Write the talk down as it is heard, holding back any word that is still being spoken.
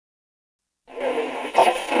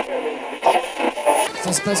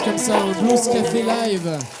Ça se passe comme ça au Blues Café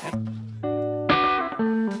Live.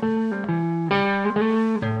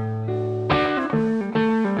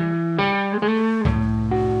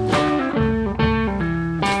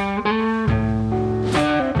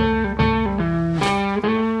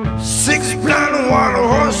 Six blind wild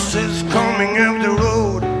horses coming up the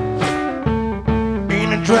road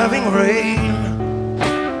in a driving rain.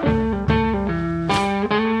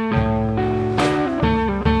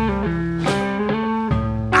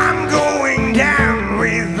 I'm going down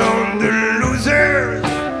with all the losers.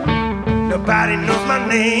 Nobody knows my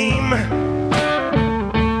name.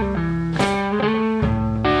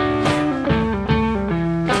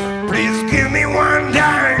 Please give me one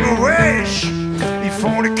dying wish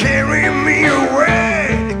before they carry me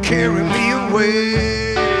away, they carry me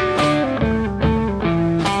away.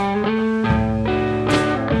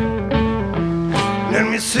 Let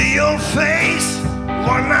me see your face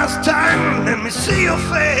one last time. Let me see your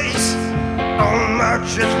face on my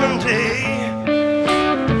judgment day.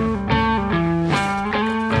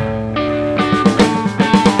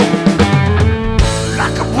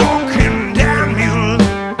 Like a broken down mule,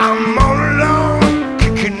 I'm all alone,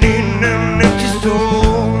 kicking in an empty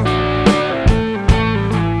store.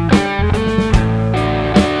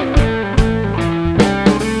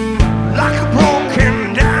 Like a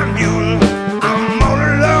broken down mule, I'm all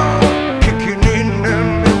alone, kicking in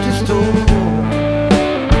an empty store.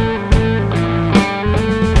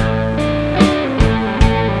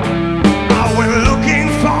 I went looking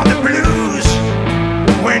for the blues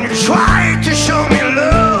when you tried to show me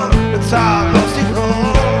love, but I lost it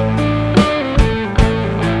all.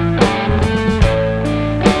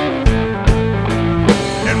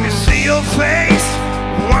 Let me see your face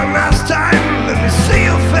one last time. Let me see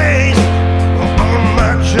your face on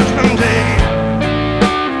my judgment day.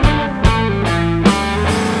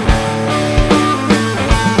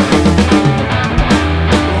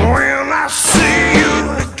 When I see you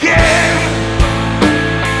again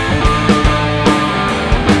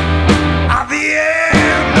at the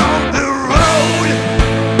end of the road,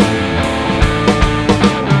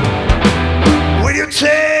 will you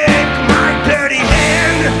take my dirty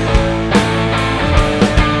hand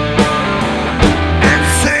and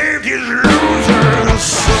save this loser's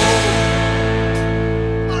soul?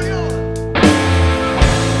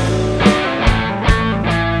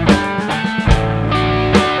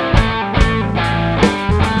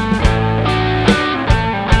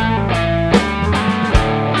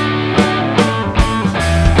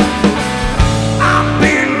 I've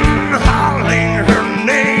been hollering her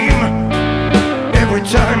name every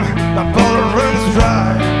time my bottle runs dry.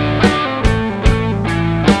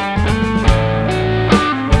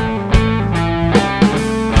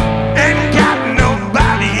 Ain't got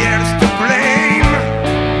nobody else to blame,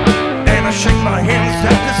 and I shake my hands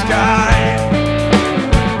at the sky.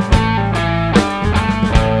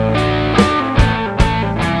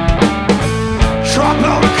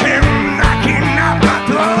 Trouble came knocking at my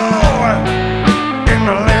door, and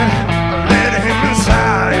I let him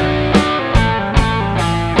inside.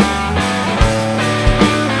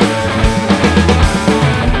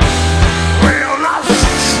 Well, I'll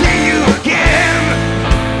see you again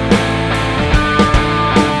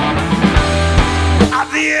at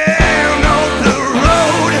the end of the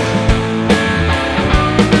road.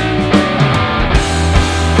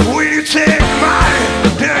 Will you take my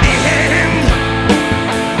dirty hand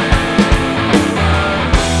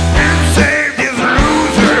and save this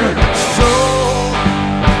loser soul?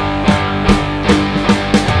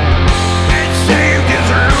 And save this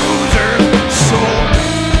loser soul.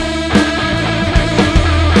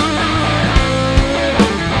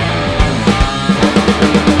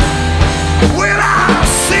 Will I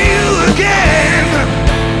see you again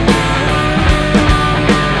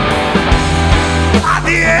at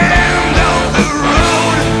the end of the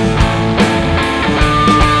road?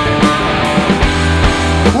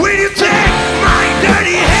 Will you take my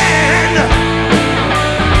dirty hand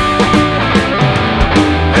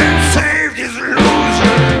and save this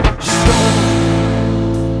loser soul?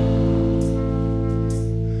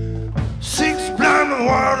 Six blind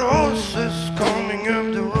wild horses coming up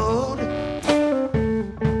the road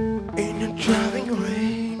in a driving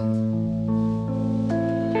rain.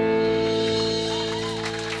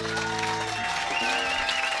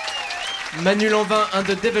 Manu Lanvin, un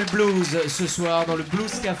de Devil Blues ce soir dans le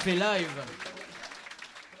Blues Café Live.